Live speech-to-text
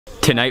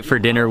Tonight for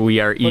dinner we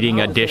are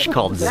eating a dish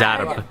called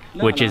zarb,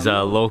 which is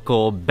a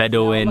local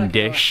Bedouin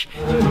dish.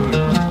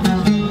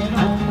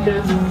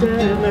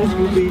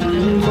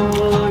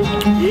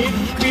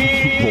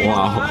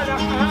 Wow.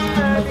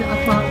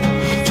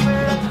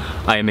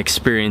 I am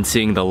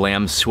experiencing the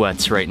lamb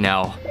sweats right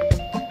now.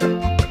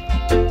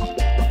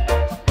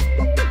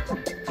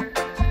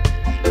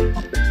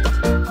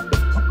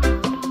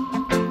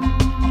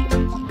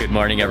 Good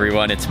morning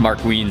everyone, it's Mark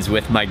Wiens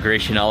with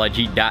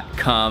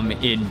migrationology.com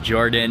in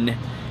Jordan.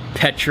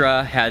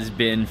 Petra has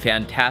been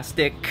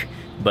fantastic,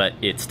 but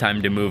it's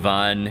time to move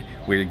on.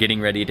 We're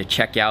getting ready to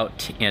check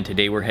out, and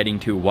today we're heading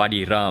to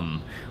Wadi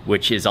Rum,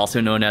 which is also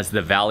known as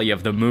the Valley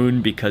of the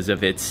Moon because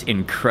of its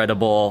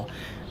incredible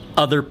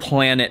other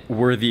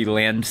planet-worthy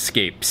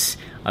landscapes.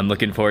 I'm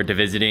looking forward to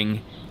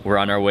visiting. We're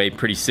on our way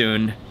pretty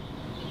soon.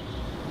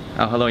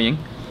 Oh, hello Ying.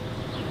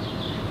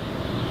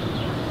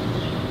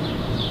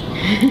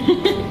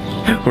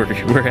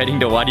 We're heading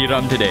to Wadi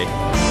Rum today.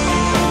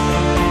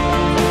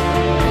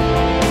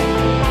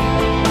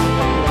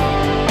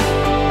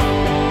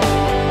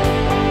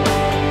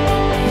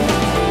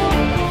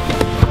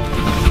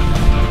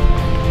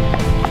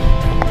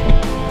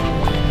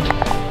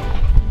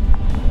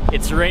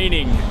 It's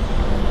raining,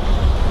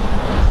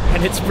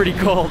 and it's pretty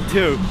cold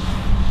too.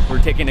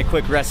 We're taking a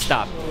quick rest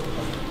stop.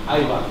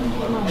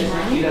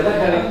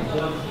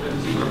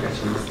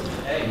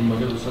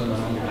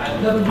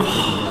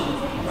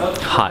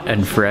 Hot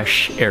and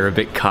fresh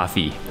Arabic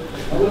coffee.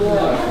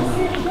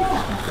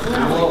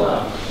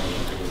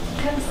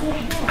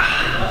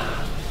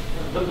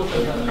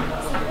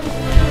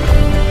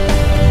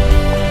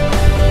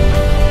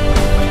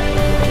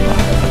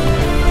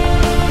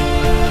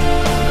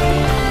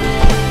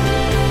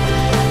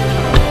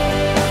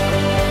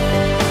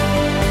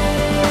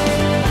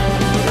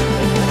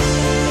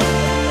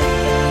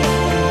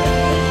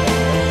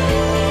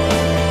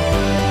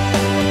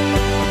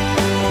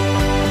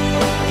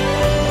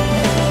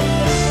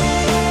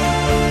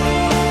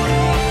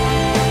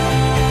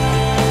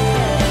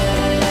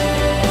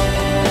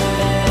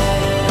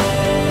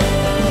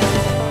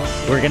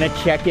 We're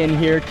gonna check in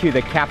here to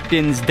the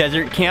captain's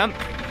desert camp,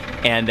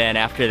 and then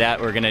after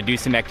that we're gonna do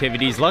some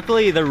activities.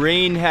 Luckily the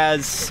rain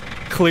has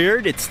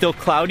cleared. It's still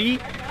cloudy,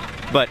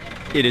 but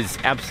it is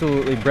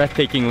absolutely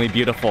breathtakingly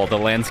beautiful, the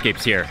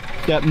landscapes here.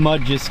 That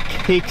mud just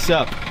cakes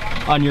up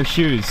on your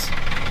shoes.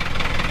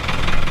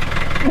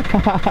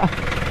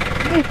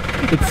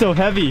 It's so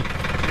heavy.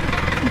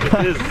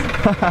 It is.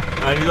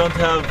 And you don't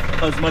have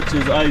as much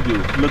as I do.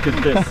 Look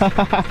at this.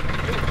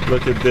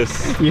 Look at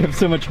this. You have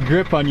so much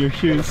grip on your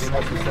shoes.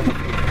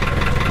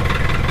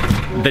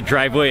 The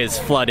driveway is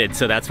flooded,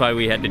 so that's why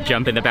we had to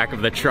jump in the back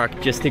of the truck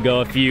just to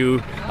go a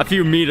few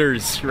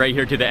meters right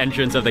here to the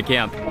entrance of the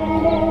camp.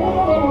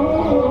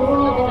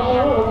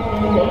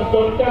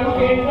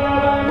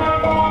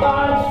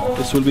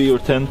 This will be your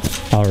tent.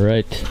 All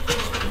right.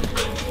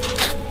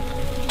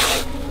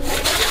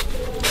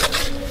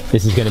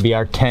 This is gonna be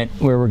our tent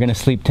where we're gonna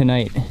sleep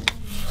tonight.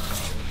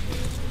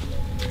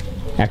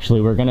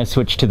 Actually, we're gonna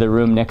switch to the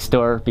room next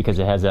door because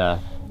it has a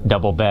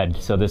double bed,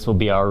 so this will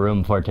be our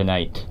room for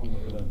tonight.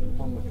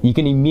 You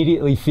can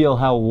immediately feel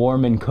how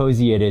warm and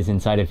cozy it is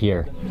inside of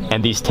here.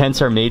 And these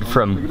tents are made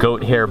from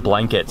goat hair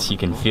blankets. You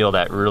can feel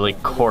that really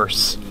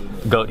coarse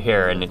goat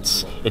hair, and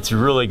it's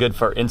really good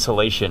for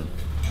insulation.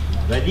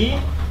 Ready?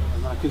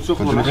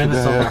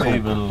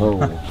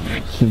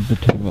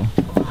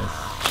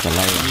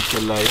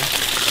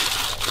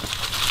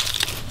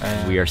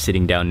 We are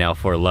sitting down now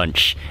for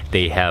lunch.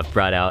 They have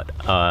brought out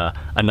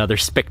another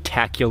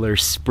spectacular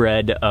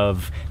spread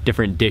of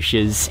different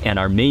dishes, and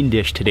our main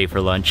dish today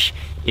for lunch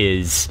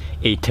is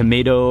a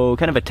tomato,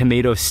 kind of a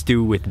tomato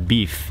stew with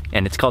beef,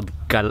 and it's called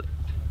galayet.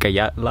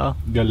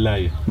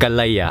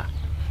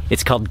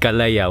 It's called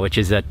galayet, which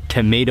is a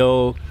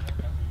tomato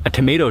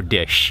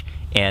dish,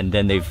 and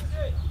then they've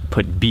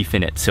put beef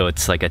in it, so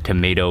it's like a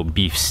tomato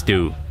beef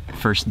stew.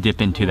 First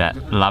dip into that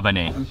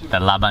labneh. The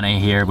labneh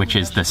here, which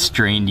is the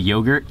strained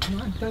yogurt.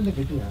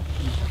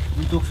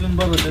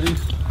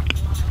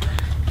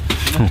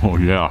 Oh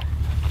yeah.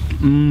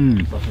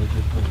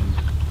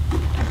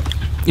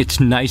 It's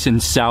nice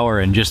and sour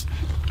and just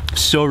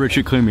so rich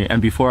and creamy.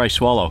 And before I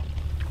swallow,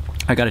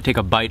 I gotta take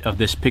a bite of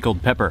this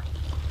pickled pepper.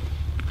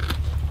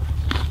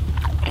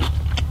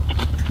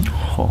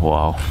 Oh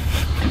wow.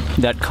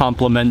 That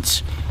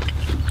complements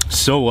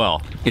so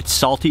well. It's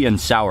salty and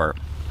sour.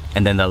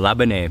 And then the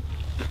labneh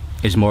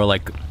is more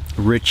like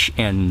rich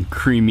and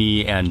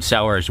creamy and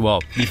sour as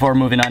well. Before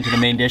moving on to the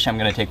main dish, I'm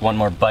gonna take one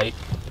more bite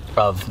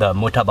of the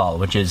moutabel,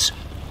 which is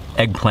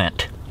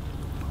eggplant.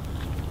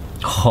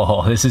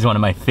 Oh, this is one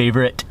of my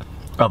favorite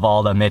of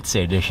all the metse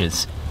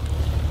dishes.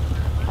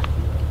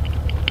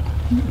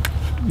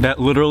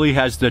 That literally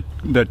has the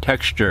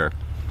texture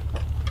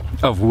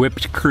of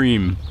whipped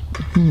cream.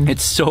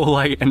 It's so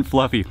light and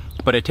fluffy,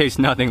 but it tastes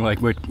nothing like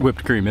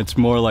whipped cream. It's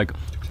more like,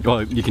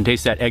 well, you can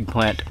taste that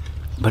eggplant,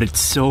 but it's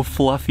so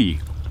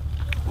fluffy.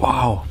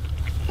 Wow.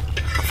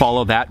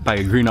 Follow that by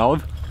a green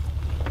olive.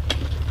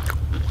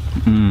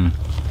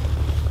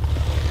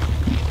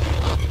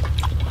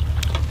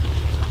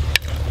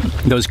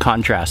 those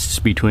contrasts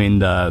between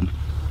the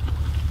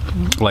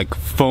like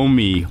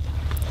foamy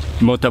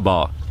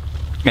moutabel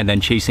and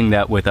then chasing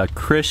that with a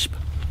crisp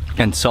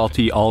and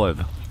salty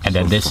olive. And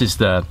then this is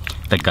the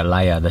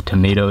galayet, the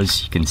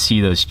tomatoes. You can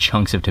see those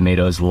chunks of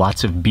tomatoes,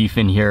 lots of beef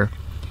in here,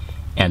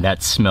 and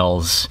that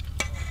smells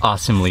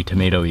awesomely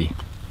tomatoey.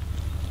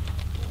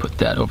 Put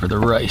that over the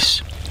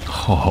rice.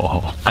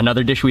 Oh.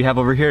 Another dish we have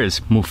over here is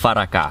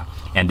mfarakeh,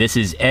 and this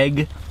is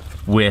egg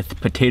with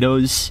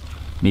potatoes,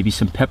 maybe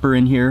some pepper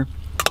in here,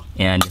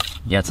 and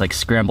yeah, it's like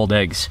scrambled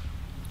eggs.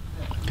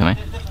 Can I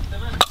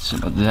put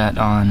some of that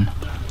on?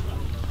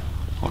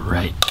 All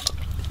right.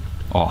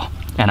 Oh,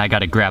 and I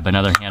gotta grab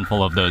another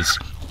handful of those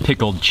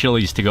pickled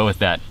chilies to go with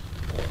that.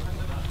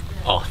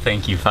 Oh,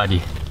 thank you,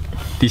 Fadi.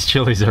 These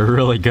chilies are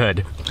really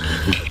good.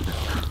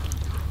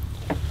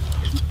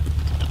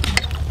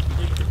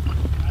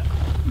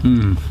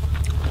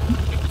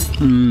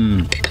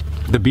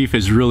 The beef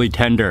is really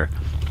tender,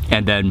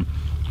 and then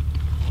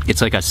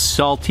it's like a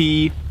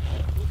salty,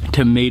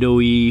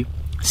 tomatoey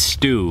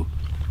stew.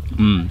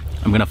 I'm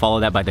gonna follow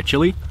that by the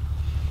chili.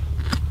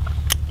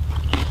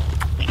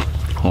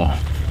 Oh.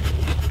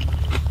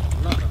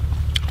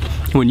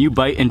 When you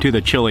bite into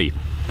the chili,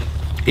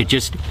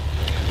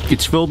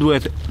 it's filled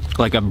with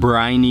like a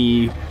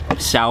briny,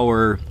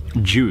 sour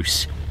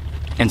juice.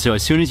 And so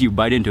as soon as you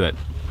bite into it,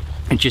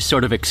 it just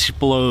sort of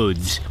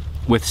explodes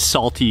with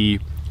salty,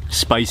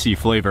 spicy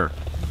flavor.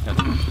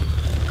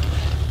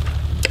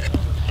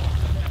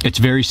 It's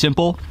very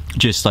simple,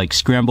 just like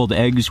scrambled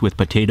eggs with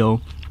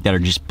potato that are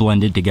just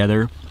blended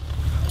together.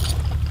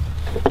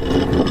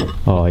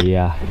 Oh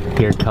yeah,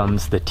 here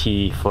comes the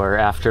tea for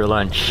after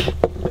lunch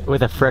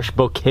with a fresh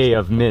bouquet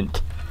of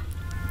mint.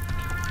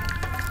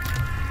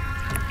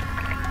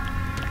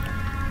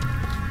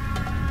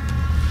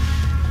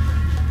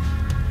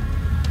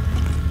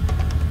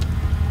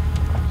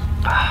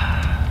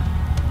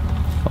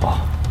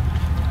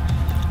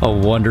 A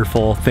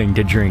wonderful thing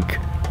to drink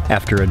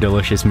after a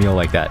delicious meal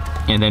like that.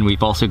 And then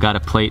we've also got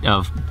a plate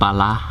of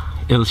bala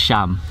il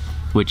sham,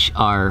 which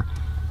are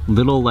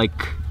little,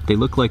 like, they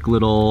look like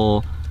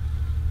little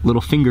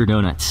finger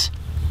donuts.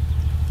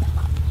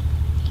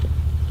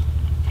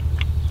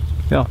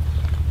 Yeah.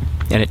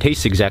 And it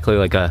tastes exactly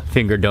like a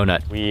finger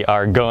donut. We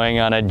are going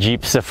on a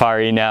Jeep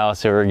safari now,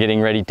 so we're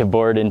getting ready to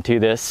board into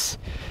this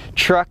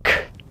truck,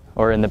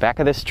 or in the back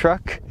of this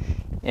truck.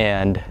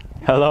 And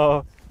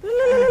hello.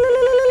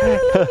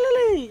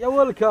 You're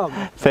welcome.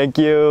 Thank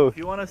you. If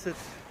you want to sit,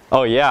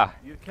 oh yeah.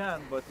 you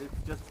can, but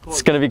it's just cold.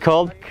 It's gonna be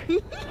cold?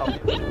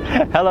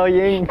 Hello,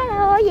 Ying.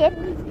 Hello, yes.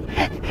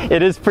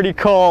 It is pretty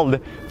cold,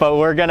 but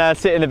we're gonna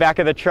sit in the back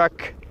of the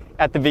truck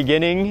at the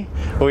beginning.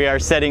 We are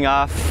setting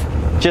off.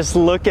 Just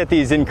look at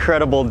these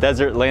incredible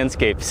desert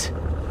landscapes.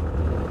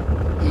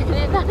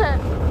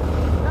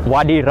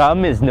 Wadi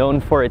Rum is known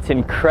for its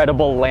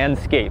incredible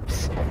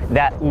landscapes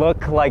that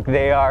look like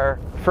they are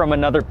from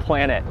another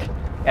planet.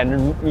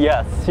 And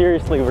yes,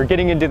 seriously, we're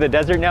getting into the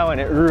desert now, and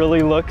it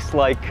really looks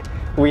like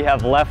we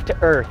have left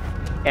Earth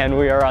and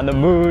we are on the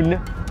moon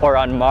or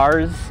on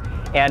Mars.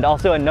 And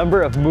also a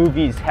number of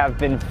movies have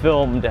been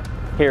filmed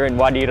here in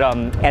Wadi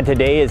Rum. And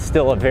today is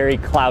still a very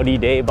cloudy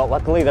day, but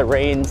luckily the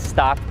rain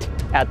stopped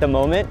at the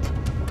moment.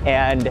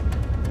 And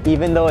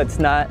even though it's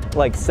not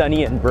like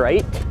sunny and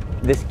bright,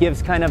 this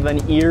gives kind of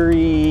an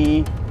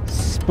eerie,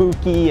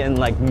 spooky and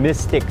like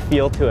mystic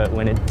feel to it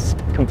when it's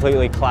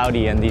completely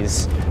cloudy and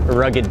these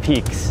rugged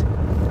peaks.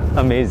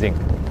 Amazing.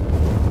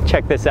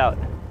 Check this out.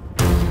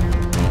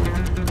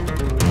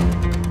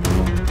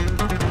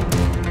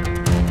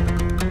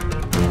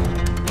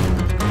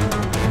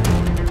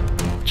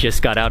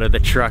 Just got out of the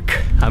truck.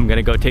 I'm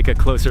gonna go take a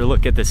closer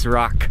look at this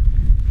rock.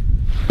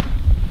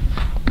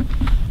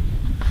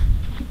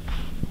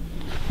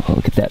 Oh,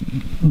 look at that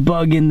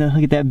bug in the,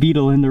 look at that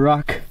beetle in the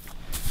rock.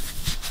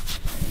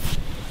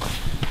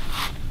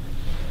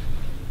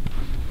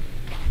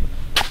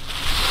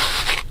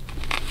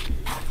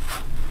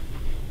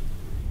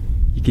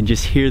 You can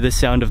just hear the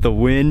sound of the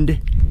wind,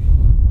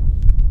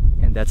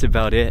 and that's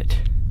about it.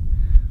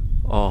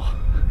 Oh,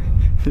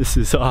 this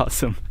is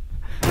awesome.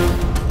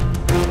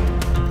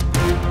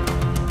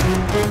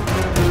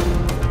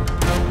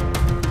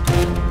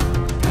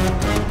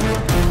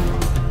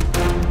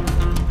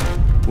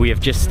 We have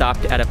just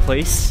stopped at a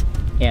place,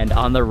 and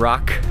on the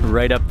rock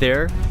right up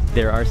there,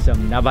 there are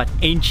some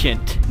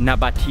ancient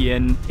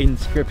Nabatean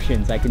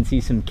inscriptions. I can see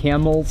some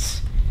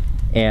camels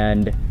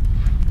and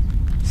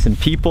some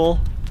people.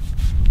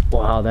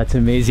 Wow, that's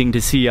amazing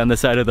to see on the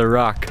side of the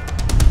rock.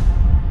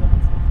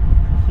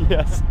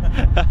 Yes.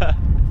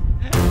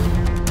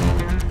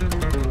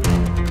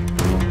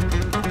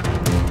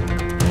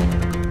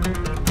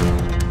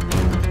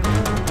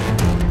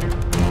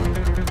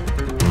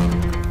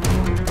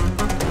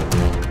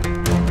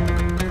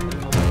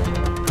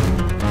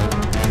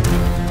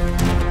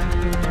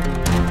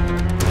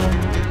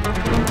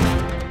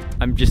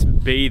 I'm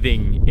just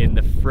bathing in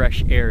the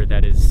fresh air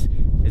that is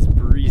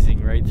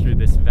breezing right through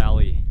this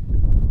valley.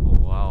 Oh,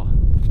 wow.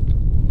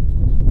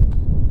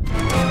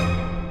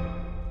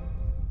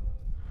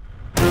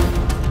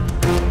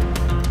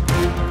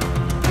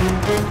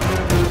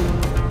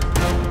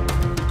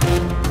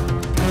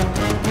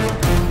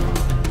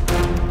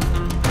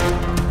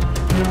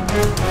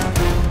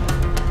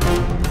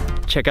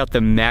 Check out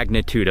the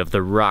magnitude of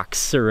the rocks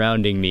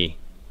surrounding me.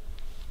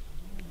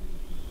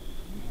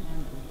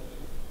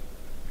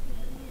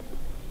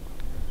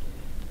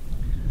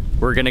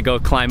 We're gonna go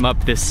climb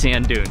up this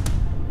sand dune.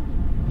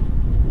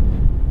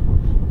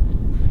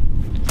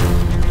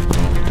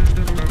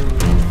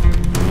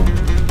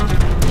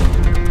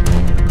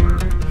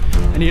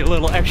 I need a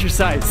little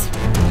exercise.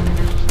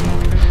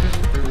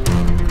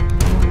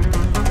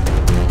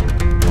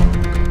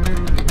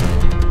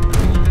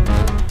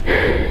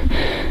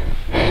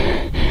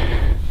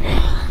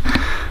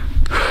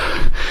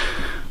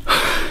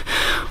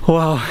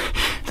 Wow,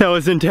 that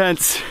was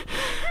intense.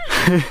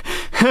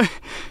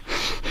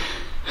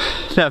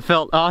 That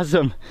felt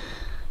awesome.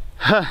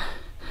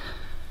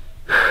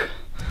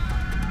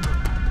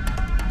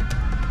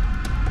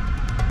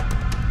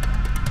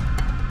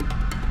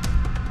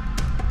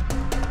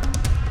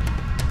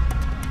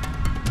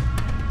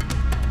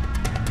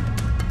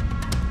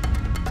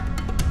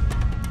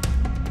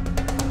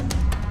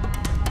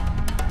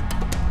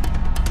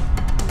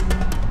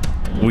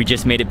 We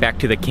just made it back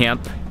to the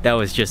camp. That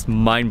was just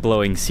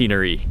mind-blowing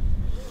scenery.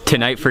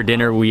 Tonight for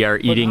dinner we are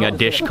eating a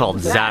dish called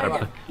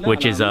zarb,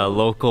 which is a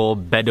local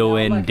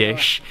Bedouin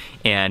dish,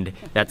 and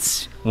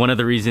that's one of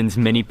the reasons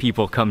many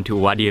people come to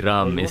Wadi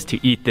Rum is to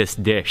eat this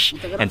dish.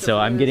 And so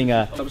I'm getting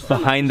a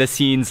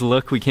behind-the-scenes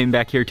look. We came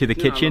back here to the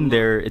kitchen.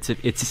 I think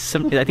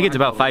it's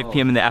about 5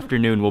 p.m. in the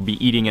afternoon. We'll be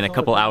eating in a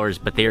couple hours,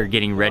 but they are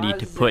getting ready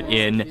to put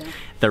in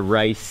the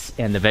rice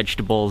and the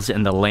vegetables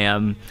and the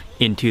lamb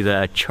into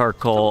the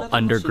charcoal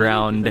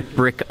underground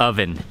brick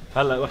oven.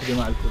 Oh,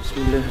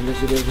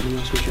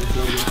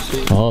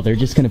 they're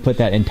just gonna put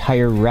that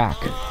entire rack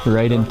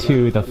right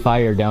into the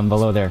fire down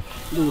below there.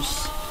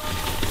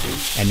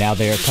 And now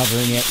they are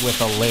covering it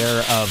with a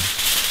layer of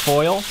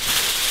foil.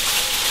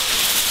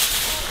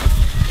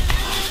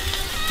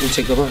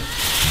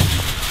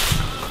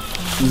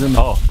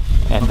 Oh,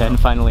 and then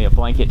finally a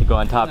blanket to go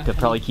on top to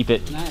probably keep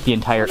the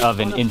entire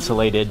oven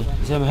insulated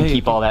and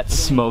keep all that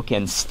smoke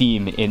and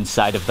steam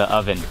inside of the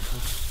oven.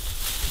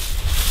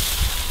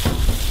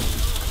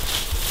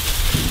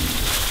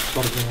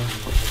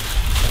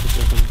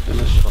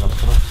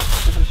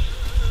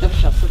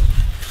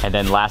 And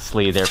then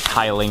lastly, they're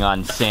piling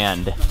on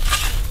sand.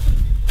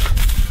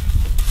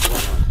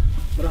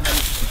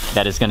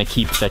 That is going to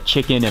keep the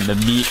chicken and the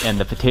meat and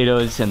the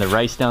potatoes and the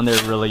rice down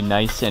there really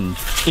nice and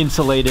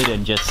insulated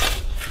and just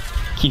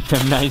keep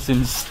them nice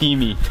and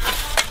steamy.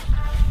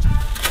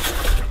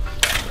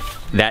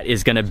 That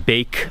is going to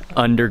bake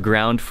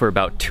underground for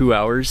about 2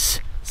 hours.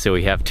 So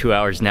we have 2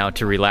 hours now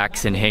to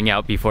relax and hang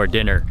out before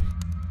dinner.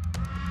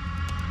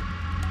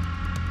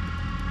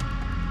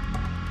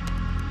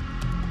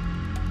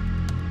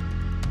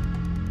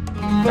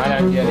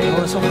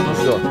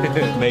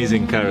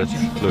 Amazing carrots,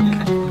 look.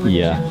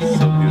 Yeah,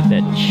 so good.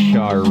 That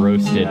char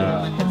roasted.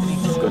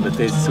 It's gonna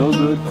taste so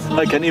good.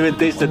 I can even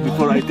taste it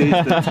before I taste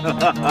it.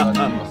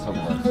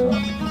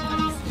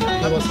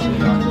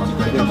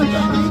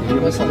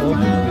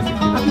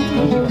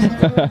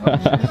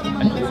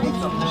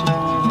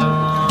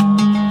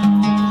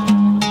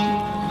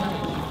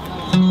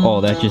 Oh,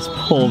 that just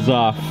pulls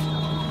off.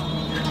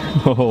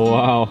 Oh,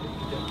 wow.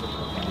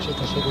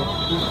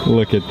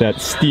 Look at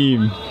that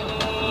steam.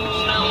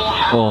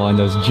 Oh, and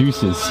those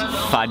juices.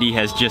 Fadi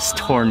has just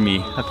torn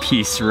me a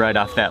piece right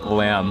off that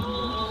lamb.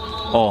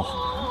 Oh,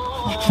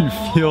 you can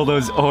feel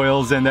those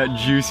oils and that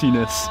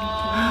juiciness.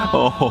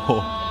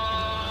 Oh.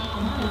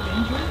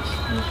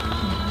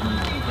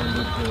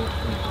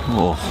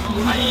 Oh.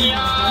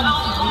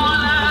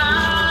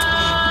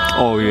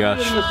 Oh, yes.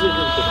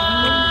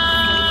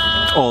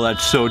 Oh,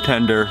 that's so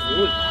tender.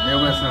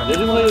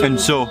 And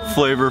so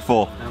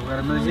flavorful.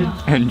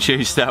 And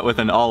chase that with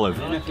an olive.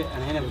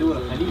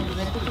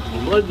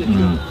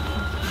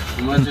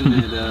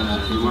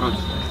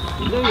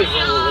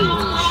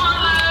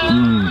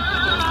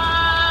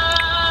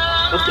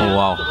 Oh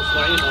wow,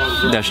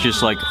 that's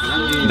just like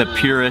the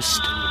purest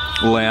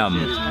lamb.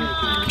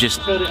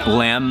 Just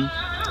lamb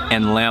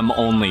and lamb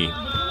only.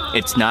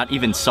 It's not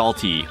even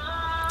salty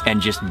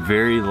and just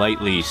very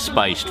lightly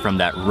spiced from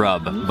that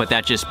rub, but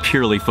that just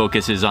purely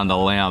focuses on the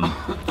lamb.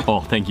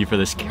 Oh, thank you for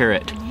this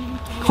carrot.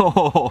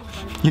 Oh,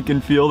 you can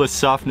feel the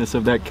softness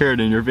of that carrot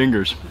in your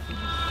fingers.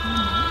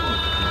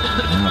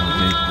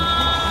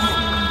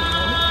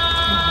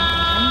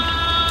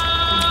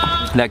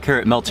 That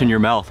carrot melts in your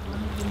mouth.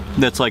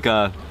 That's like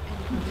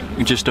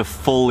just a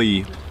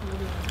fully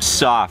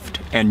soft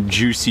and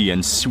juicy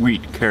and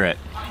sweet carrot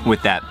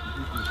with that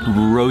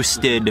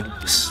roasted,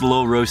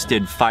 slow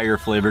roasted fire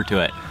flavor to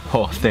it.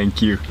 Oh,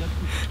 thank you.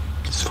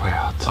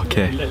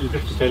 Okay.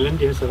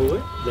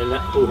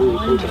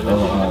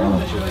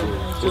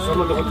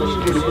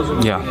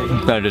 Yeah,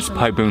 that is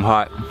piping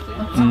hot.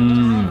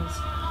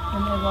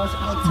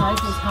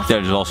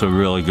 That is also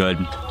really good.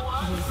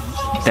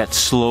 That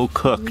slow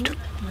cooked,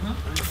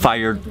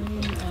 fired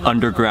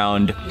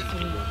underground,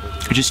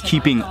 just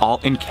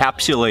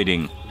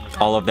encapsulating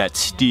all of that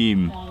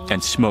steam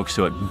and smoke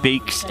so it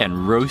bakes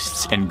and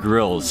roasts and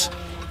grills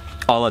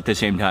all at the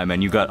same time,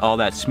 and you got all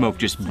that smoke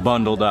just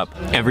bundled up.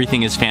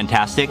 Everything is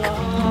fantastic,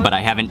 but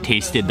I haven't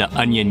tasted the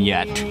onion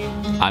yet.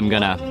 I'm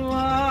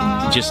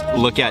gonna just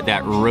look at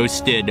that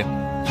roasted,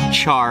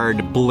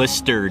 charred,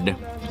 blistered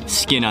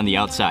skin on the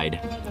outside.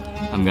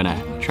 I'm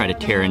gonna try to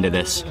tear into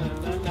this.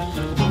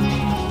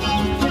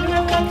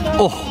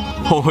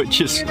 Oh, it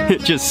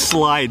just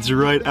slides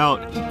right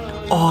out.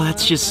 Oh,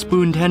 that's just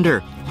spoon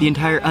tender. The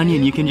entire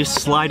onion, you can just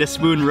slide a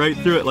spoon right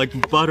through it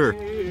like butter.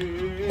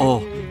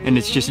 Oh, and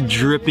it's just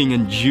dripping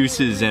in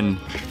juices and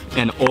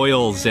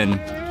oils, and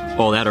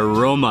oh, that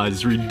aroma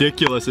is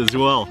ridiculous as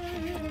well.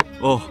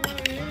 Oh,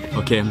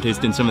 okay, I'm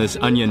tasting some of this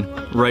onion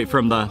right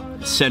from the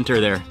center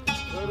there.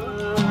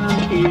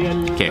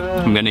 Okay,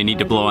 I'm gonna need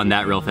to blow on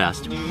that real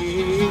fast.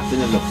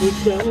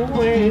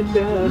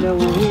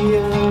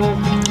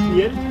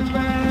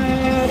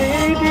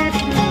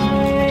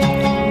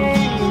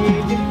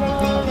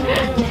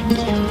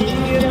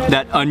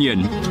 That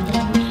onion,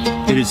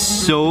 it is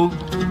so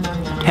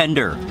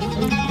tender.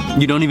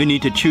 You don't even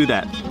need to chew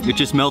that. It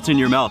just melts in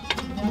your mouth.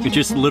 It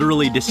just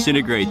literally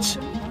disintegrates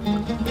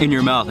in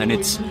your mouth, and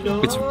it's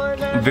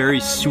very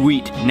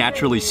sweet,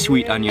 naturally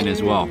sweet onion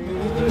as well.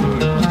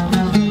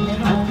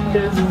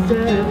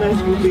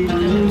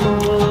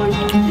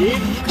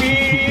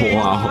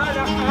 Wow.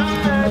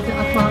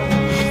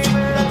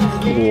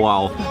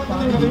 Wow.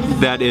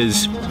 That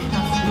is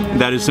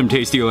some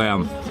tasty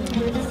lamb.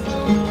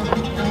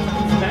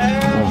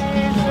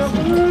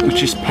 It's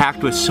just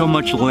packed with so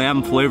much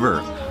lamb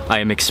flavor. I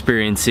am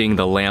experiencing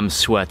the lamb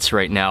sweats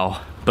right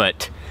now,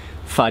 but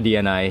Fadi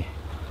and I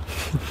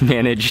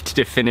managed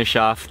to finish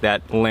off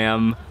that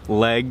lamb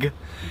leg.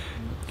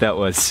 That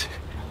was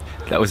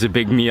a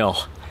big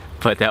meal,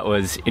 but that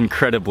was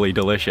incredibly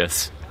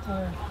delicious.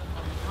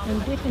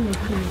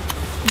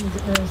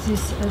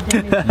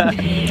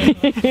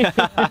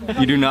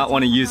 You do not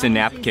want to use a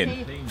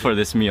napkin for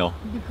this meal.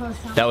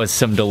 That was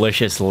some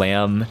delicious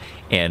lamb,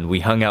 and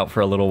we hung out for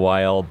a little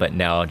while, but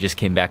now just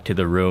came back to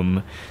the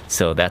room.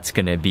 So that's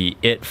gonna be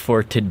it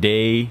for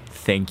today.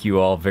 Thank you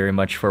all very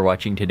much for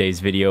watching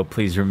today's video.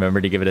 Please remember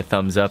to give it a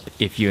thumbs up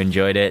if you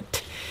enjoyed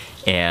it,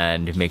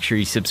 and make sure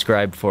you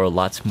subscribe for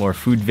lots more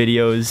food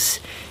videos.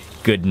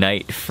 Good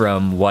night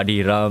from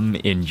Wadi Rum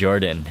in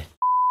Jordan.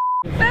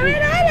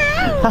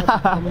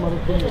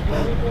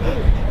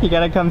 You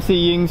gotta come see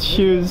Ying's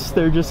shoes.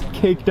 They're just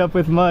caked up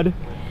with mud.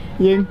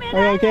 Ying, are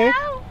you okay?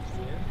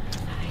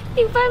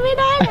 Ying,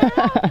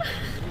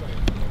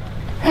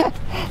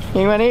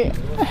 money.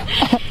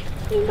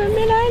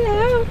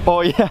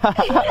 Oh yeah.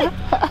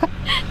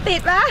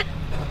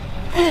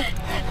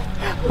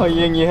 Oh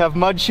Ying, you have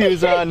mud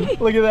shoes on.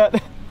 Look at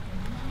that.